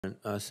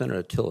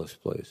Senator Tillis,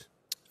 please.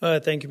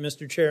 Thank you,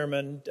 Mr.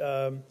 Chairman.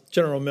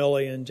 General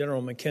Milley and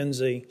General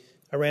McKenzie,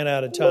 I ran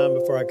out of time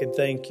before I could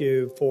thank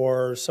you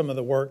for some of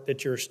the work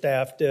that your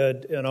staff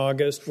did in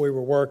August. We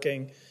were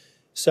working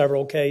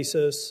several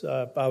cases.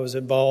 I was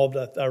involved.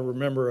 I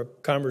remember a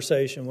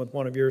conversation with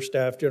one of your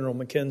staff, General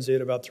McKenzie,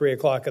 at about 3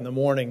 o'clock in the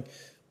morning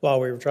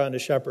while we were trying to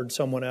shepherd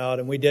someone out,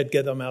 and we did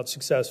get them out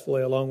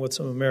successfully along with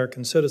some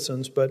American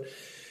citizens. But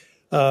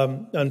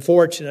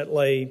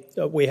unfortunately,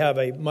 we have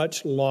a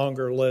much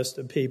longer list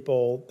of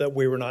people that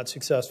we were not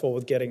successful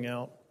with getting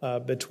out.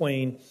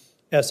 Between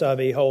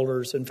SIV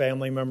holders and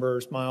family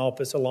members, my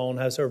office alone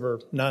has over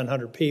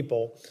 900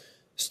 people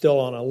still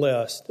on a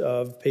list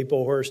of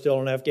people who are still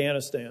in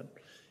Afghanistan.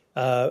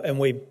 And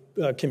we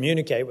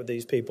communicate with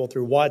these people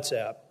through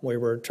WhatsApp. We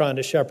were trying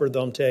to shepherd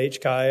them to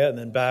HKIA and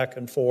then back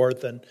and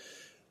forth, and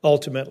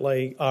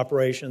ultimately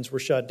operations were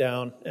shut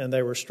down and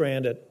they were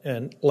stranded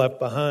and left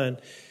behind.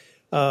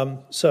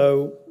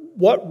 So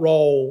what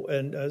role,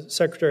 and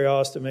Secretary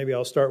Austin, maybe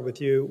I'll start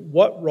with you,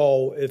 what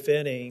role, if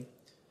any,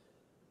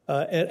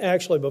 and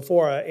actually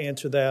before I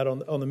answer that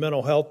on the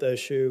mental health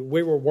issue,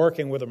 we were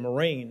working with a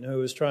Marine who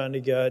was trying to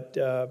get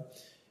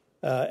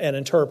an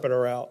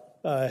interpreter out,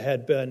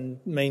 had been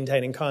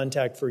maintaining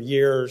contact for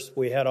years.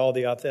 We had all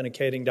the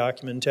authenticating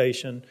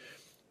documentation.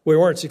 We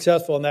weren't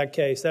successful in that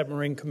case. That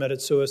Marine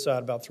committed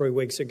suicide about 3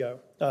 weeks ago,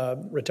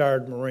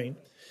 retired Marine.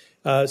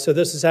 So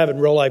this is having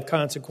real-life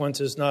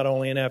consequences not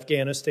only in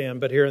Afghanistan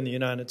but here in the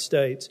United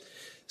States.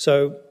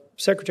 So,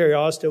 Secretary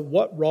Austin,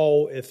 what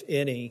role, if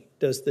any,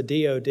 does the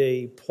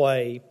DOD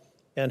play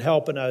in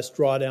helping us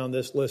draw down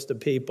this list of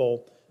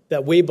people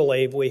that we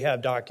believe we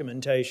have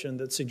documentation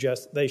that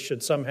suggests they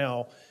should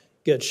somehow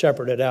get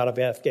shepherded out of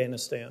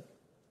Afghanistan?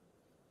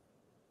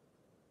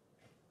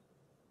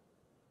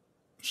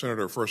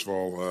 Senator, first of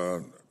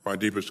all, my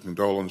deepest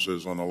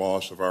condolences on the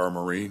loss of our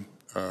Marine.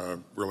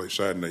 Really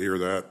saddened to hear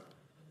that.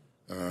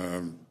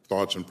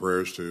 Thoughts and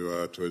prayers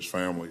to his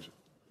families.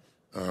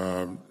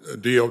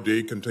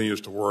 DOD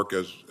continues to work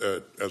as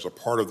a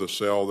part of the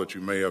cell that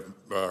you may have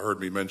heard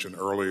me mention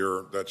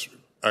earlier. That's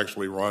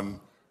actually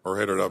run or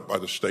headed up by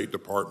the State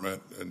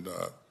Department, and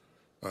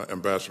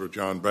Ambassador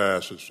John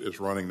Bass is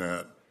running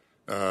that.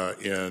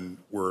 And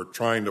we're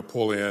trying to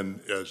pull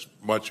in as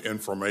much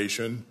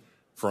information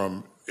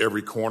from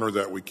every corner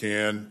that we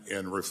can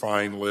and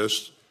refine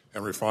lists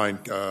and refine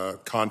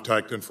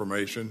contact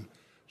information,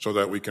 so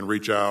that we can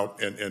reach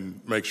out and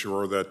make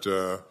sure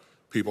that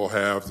people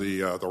have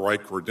the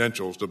right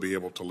credentials to be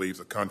able to leave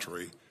the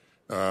country.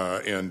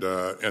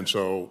 And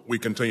so we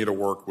continue to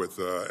work with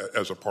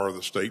as a part of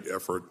the state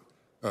effort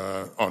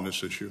on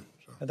this issue.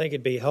 So. I think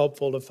it'd be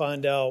helpful to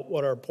find out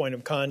what our point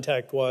of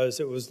contact was.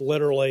 It was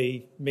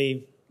literally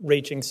me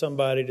reaching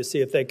somebody to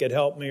see if they could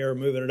help me, or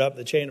moving it up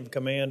the chain of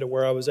command to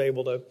where I was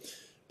able to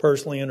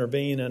personally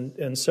intervene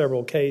in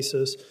several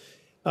cases.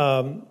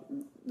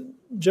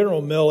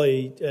 General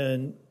Milley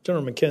and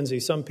General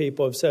McKenzie, some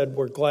people have said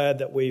we're glad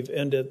that we've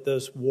ended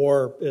this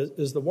war.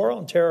 Is the war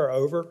on terror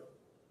over?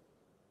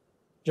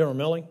 General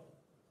Milley?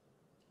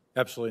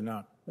 Absolutely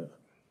not.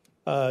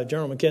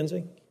 General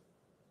McKenzie?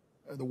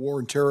 The war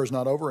on terror is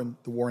not over, and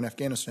the war in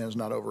Afghanistan is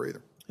not over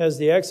either. Has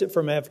the exit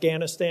from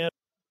Afghanistan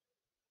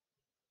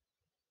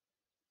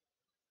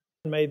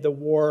made the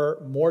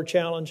war more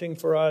challenging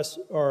for us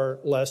or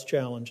less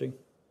challenging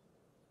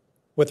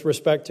with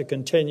respect to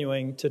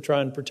continuing to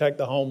try and protect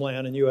the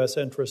homeland and U.S.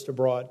 interest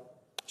abroad?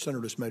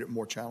 Senator, just made it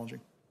more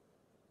challenging.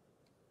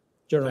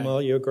 General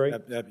Milley, you agree?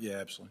 Yeah,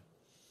 absolutely.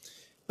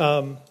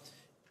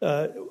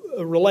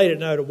 A related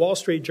note, a Wall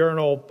Street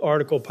Journal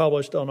article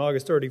published on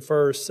August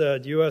 31st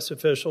said U.S.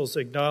 officials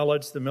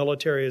acknowledged the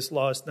military has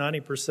lost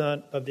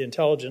 90% of the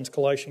intelligence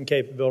collection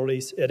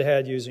capabilities it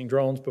had using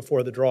drones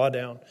before the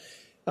drawdown.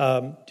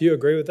 Do you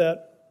agree with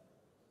that?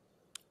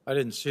 I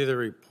didn't see the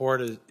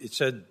report. It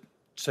said,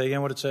 say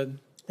again what it said?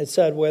 It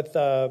said we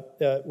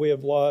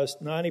have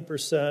lost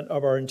 90%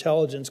 of our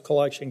intelligence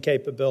collection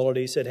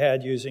capabilities it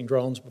had using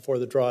drones before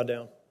the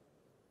drawdown.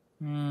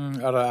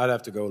 I'd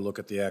have to go look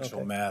at the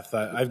actual math.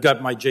 I've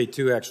got my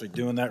J2 actually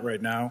doing that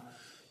right now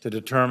to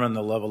determine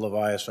the level of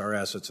ISR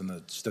assets and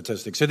the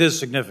statistics. It is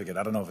significant.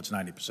 I don't know if it's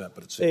 90%,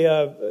 but it's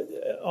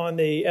significant. On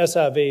the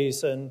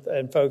SIVs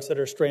and folks that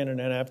are stranded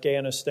in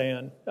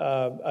Afghanistan,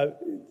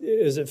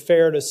 is it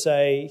fair to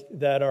say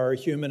that our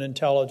human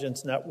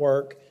intelligence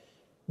network,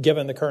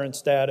 given the current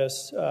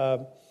status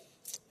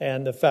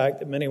and the fact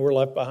that many were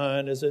left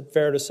behind, is it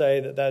fair to say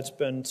that that's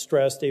been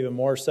stressed even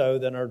more so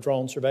than our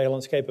drone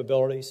surveillance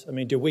capabilities? I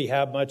mean, do we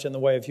have much in the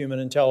way of human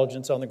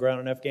intelligence on the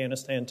ground in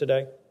Afghanistan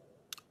today?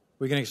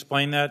 We can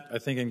explain that, I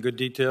think, in good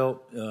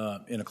detail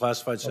in a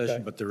classified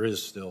session, but there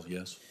is still,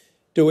 yes.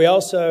 Do we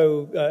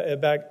also,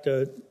 back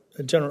to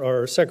General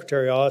or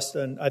Secretary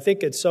Austin, I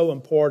think it's so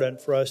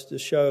important for us to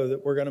show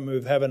that we're going to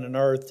move heaven and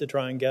earth to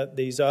try and get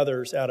these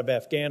others out of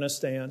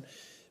Afghanistan,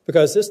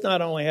 because this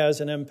not only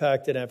has an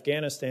impact in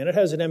Afghanistan, it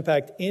has an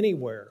impact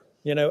anywhere.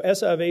 You know,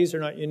 SIVs are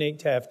not unique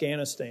to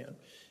Afghanistan.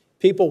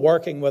 people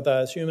working with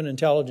us, human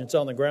intelligence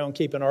on the ground,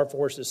 keeping our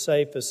forces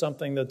safe is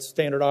something that's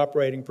standard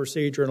operating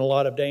procedure in a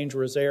lot of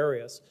dangerous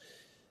areas.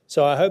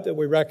 So I hope that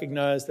we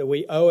recognize that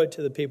we owe it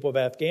to the people of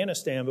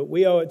Afghanistan, but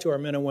we owe it to our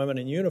men and women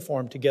in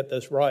uniform to get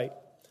this right.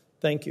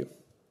 Thank you.